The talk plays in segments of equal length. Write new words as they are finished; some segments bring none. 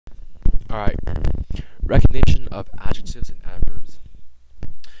Alright, recognition of adjectives and adverbs.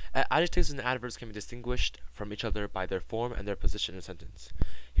 Adjectives and adverbs can be distinguished from each other by their form and their position in a sentence.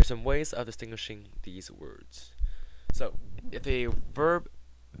 Here's some ways of distinguishing these words. So, if a verb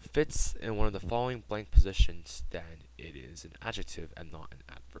fits in one of the following blank positions, then it is an adjective and not an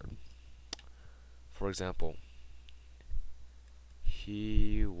adverb. For example,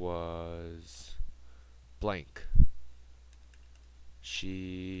 he was blank.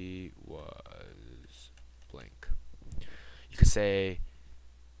 She was blank. You could say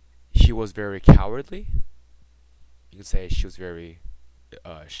he was very cowardly. You could say she was very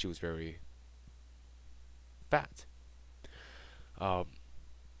fat. Um,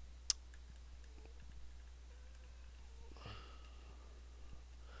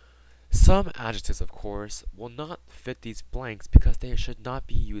 some adjectives, of course, will not fit these blanks because they should not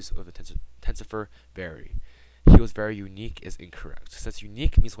be used with a tensifier very. He was very unique is incorrect. Since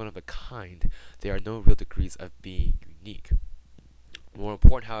unique means one of a kind, there are no real degrees of being unique. More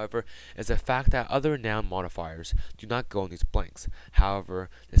important, however, is the fact that other noun modifiers do not go in these blanks.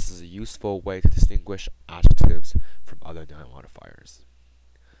 However, this is a useful way to distinguish adjectives from other noun modifiers.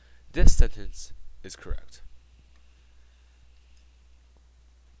 This sentence is correct.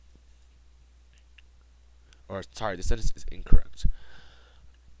 Or, sorry, this sentence is incorrect.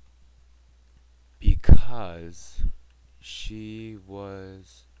 Because she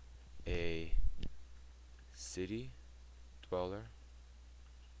was a city dweller,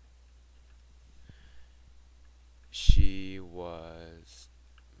 she was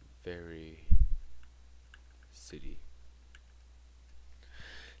very city.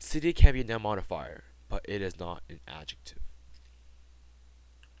 City can be a noun modifier, but it is not an adjective.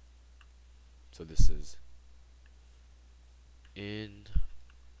 So this is incorrect.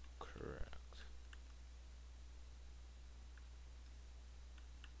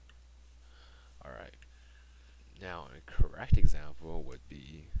 Alright. Now, a correct example would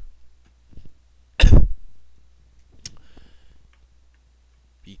be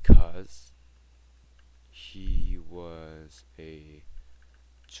because he was a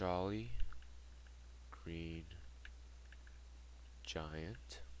jolly green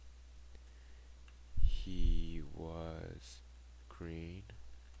giant. He was green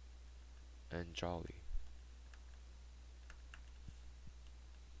and jolly.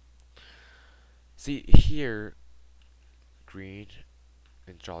 See, here, green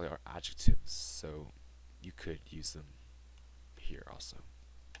and jolly are adjectives, so you could use them here also.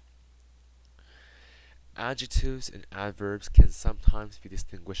 Adjectives and adverbs can sometimes be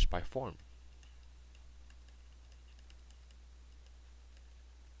distinguished by form.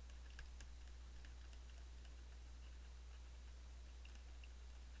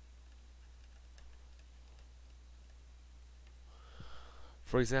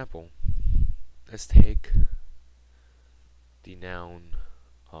 For example, let's take the noun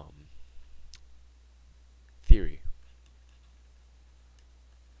theory.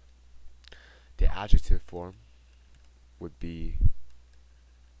 The adjective form would be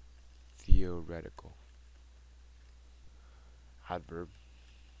theoretical. Adverb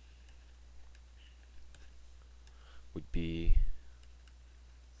would be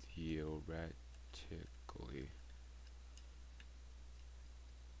theoretically.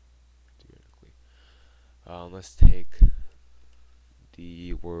 Let's take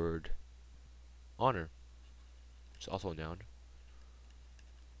the word honor, which is also a noun.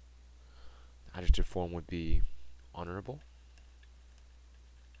 The adjective form would be honorable.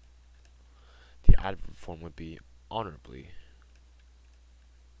 The adverb form would be honorably.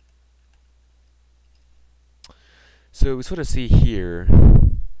 So we sort of see here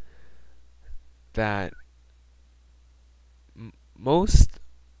that most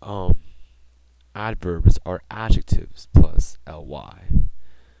adverbs are adjectives plus ly.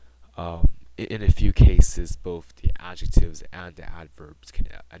 In a few cases, both the adjectives and the adverbs can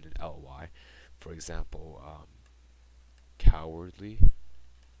end in ly. For example, cowardly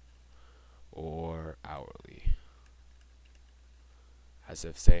or hourly, as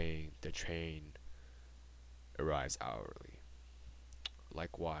if saying the train arrives hourly.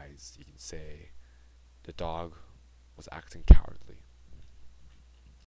 Likewise, you can say the dog was acting cowardly.